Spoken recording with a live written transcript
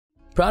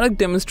Product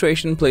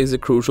demonstration plays a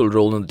crucial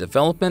role in the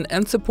development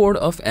and support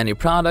of any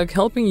product,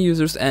 helping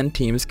users and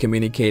teams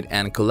communicate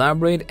and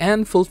collaborate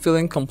and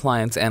fulfilling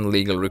compliance and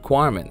legal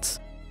requirements.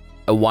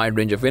 A wide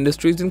range of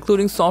industries,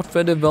 including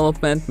software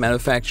development,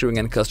 manufacturing,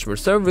 and customer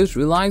service,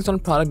 relies on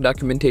product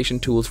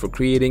documentation tools for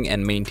creating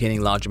and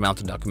maintaining large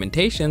amounts of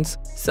documentations,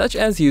 such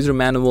as user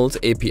manuals,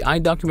 API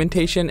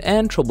documentation,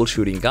 and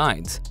troubleshooting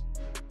guides.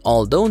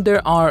 Although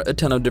there are a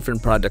ton of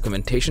different product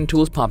documentation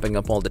tools popping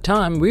up all the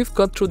time, we've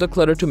cut through the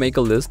clutter to make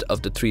a list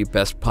of the 3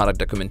 best product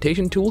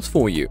documentation tools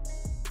for you.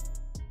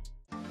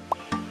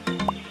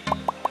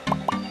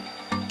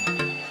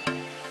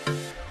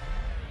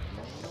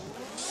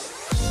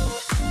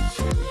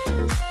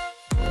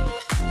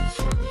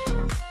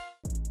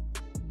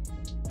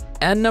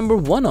 At number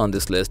 1 on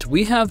this list,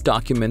 we have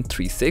Document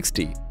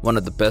 360, one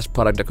of the best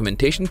product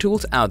documentation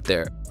tools out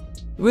there.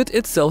 With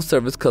its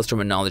self-service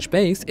customer knowledge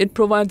base, it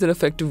provides an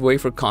effective way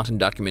for content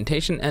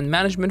documentation and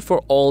management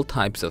for all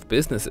types of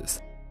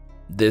businesses.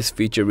 This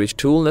feature-rich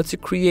tool lets you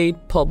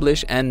create,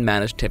 publish, and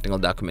manage technical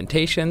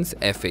documentations,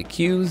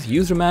 FAQs,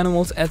 user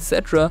manuals,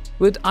 etc.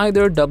 with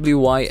either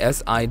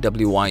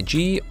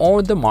WYSIWYG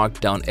or the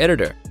Markdown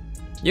editor.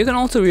 You can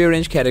also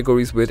rearrange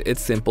categories with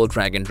its simple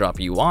drag-and-drop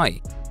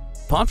UI.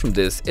 Apart from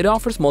this, it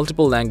offers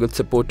multiple language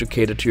support to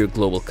cater to your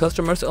global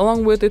customers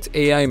along with its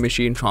AI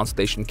machine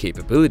translation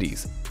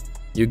capabilities.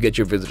 You get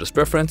your visitors'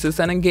 preferences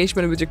and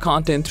engagement with your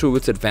content through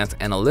its advanced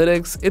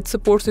analytics. It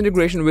supports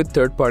integration with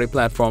third-party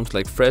platforms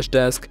like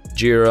Freshdesk,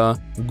 Jira,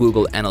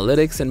 Google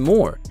Analytics, and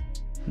more.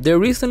 Their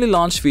recently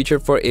launched feature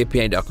for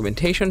API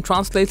documentation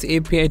translates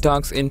API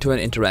docs into an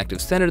interactive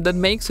center that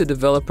makes the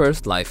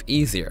developer's life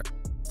easier.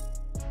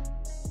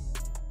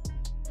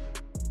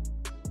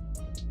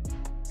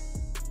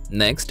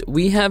 Next,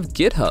 we have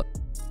GitHub,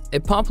 a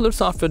popular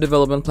software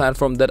development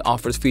platform that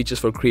offers features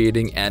for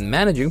creating and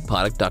managing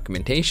product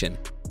documentation.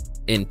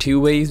 In 2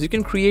 ways, you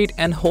can create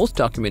and host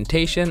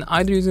documentation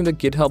either using the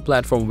GitHub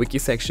platform wiki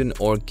section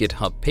or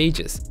GitHub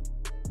Pages.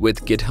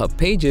 With GitHub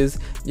Pages,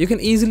 you can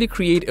easily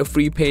create a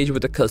free page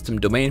with a custom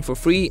domain for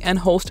free and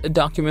host a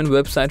document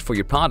website for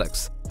your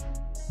products.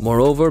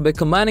 Moreover, by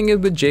combining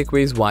it with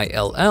jQuery's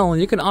YLL,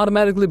 you can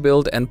automatically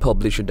build and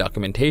publish your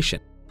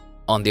documentation.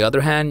 On the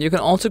other hand, you can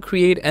also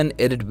create and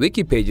edit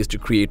wiki pages to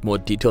create more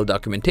detailed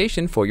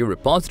documentation for your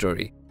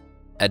repository.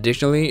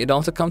 Additionally, it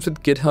also comes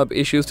with GitHub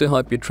issues to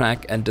help you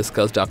track and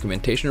discuss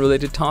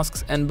documentation-related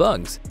tasks and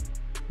bugs.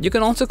 You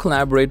can also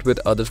collaborate with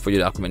others for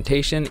your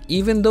documentation.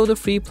 Even though the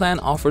free plan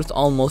offers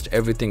almost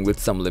everything with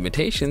some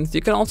limitations,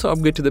 you can also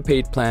upgrade to the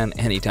paid plan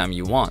anytime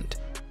you want.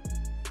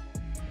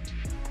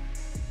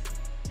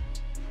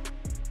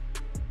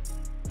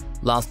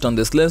 Last on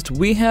this list,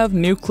 we have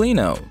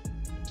Nuclino,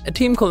 a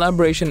team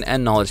collaboration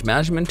and knowledge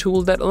management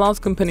tool that allows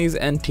companies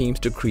and teams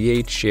to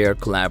create, share,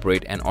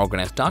 collaborate, and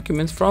organize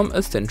documents from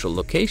a central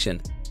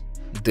location.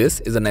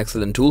 This is an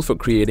excellent tool for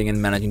creating and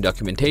managing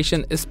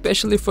documentation,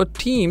 especially for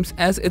teams,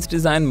 as it's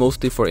designed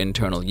mostly for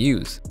internal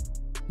use.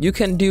 You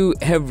can do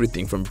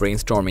everything from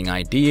brainstorming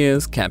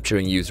ideas,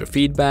 capturing user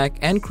feedback,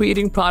 and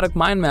creating product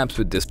mind maps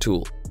with this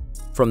tool.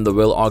 From the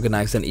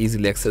well-organized and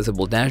easily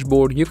accessible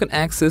dashboard, you can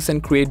access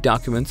and create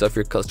documents of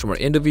your customer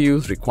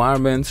interviews,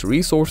 requirements,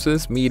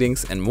 resources,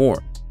 meetings, and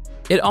more.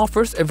 It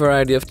offers a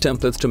variety of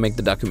templates to make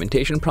the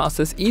documentation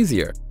process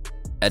easier.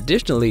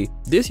 Additionally,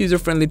 this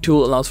user-friendly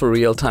tool allows for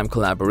real-time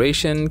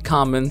collaboration,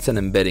 comments, and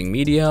embedding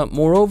media.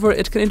 Moreover,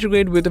 it can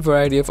integrate with a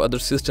variety of other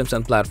systems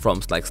and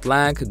platforms like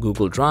Slack,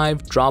 Google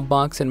Drive,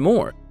 Dropbox, and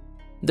more.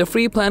 The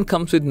free plan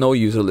comes with no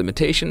user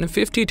limitation,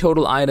 50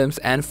 total items,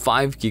 and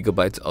 5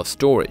 GB of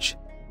storage.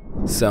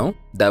 So,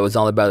 that was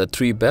all about the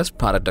 3 best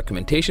product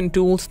documentation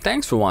tools.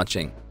 Thanks for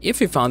watching. If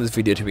you found this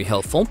video to be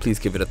helpful, please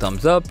give it a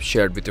thumbs up,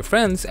 share it with your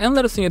friends, and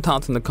let us know your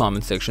thoughts in the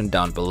comment section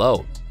down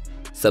below.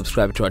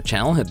 Subscribe to our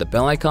channel, hit the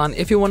bell icon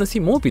if you want to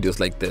see more videos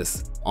like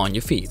this on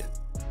your feed.